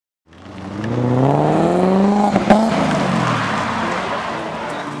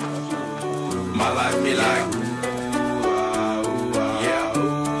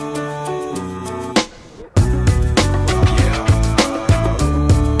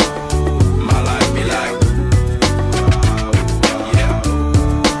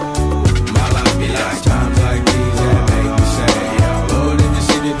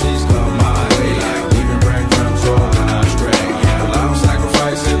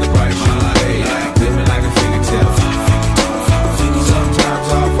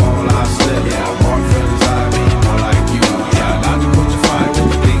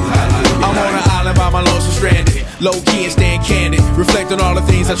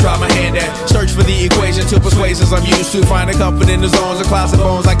I try my hand at. Search for the equation to persuasions I'm used to. Finding comfort in the zones of clouds and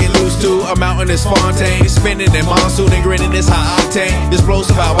bones I get loose to. A mountain is Fontaine, spinning in monsoon and grinning this high octane.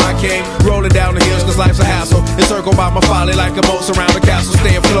 Explosive how I came, rolling down the hills cause life's a hassle. Encircled by my folly like a moat surround the castle.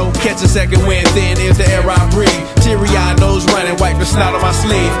 Stay afloat, catch a second wind, thin is the air I breathe. Teary-eyed nose running, wipe the snot on my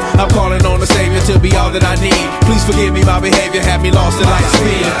sleeve. I'm calling on the Savior to be all that I need. Please forgive me, my behavior had me lost in light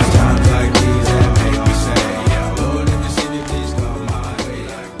speed. Times like these that make me say, yeah, Lord, if you see me, please come my way.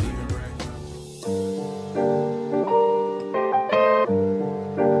 Like leaving bread.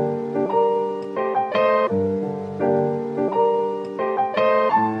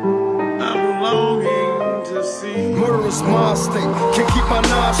 I'm longing to see murderous mind state, can't keep my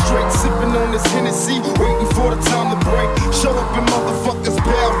nine straight. Sipping on this Hennessy, waiting for the time to break. Show up and motherfuckers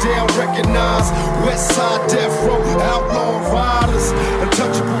bow down, recognize. West side death row, outlaw riders,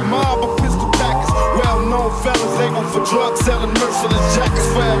 untouchable mob of pistol packers. Well-known fellas labeled for drug selling, merciless jackets.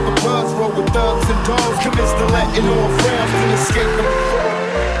 Forever buzz roll with thugs and dogs. Commence to letting off rounds and escaping the fall.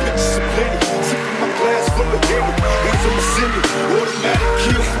 Bitches are plenty, sipping my glass full of Henny. It's a Simi, automatic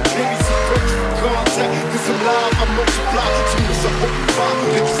kill for pennies. Approach for contact, cause I'm live, I multiply. Soon as I open fire,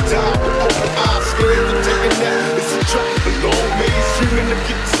 niggas die with open eyes. Scared of taking that, it's a trap. A long maze, screaming to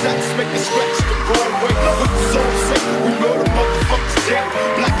get the stacks, make it scratch the wrong way. What the song say, we murder motherfuckers down.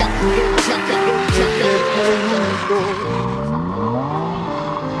 Black out, no track out, no track out.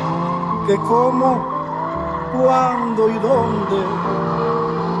 Que cómo, cuándo y dónde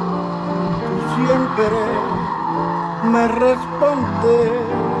tú siempre me respondes.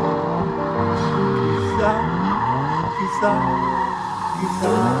 Quizá.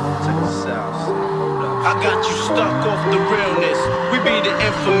 I got you stuck off the realness. We be the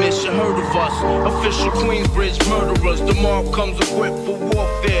infamous, you heard of us. Official Queensbridge murderers. The mob comes equipped for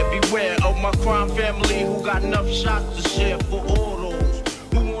warfare. Beware of my crime family who got enough shots to share for all.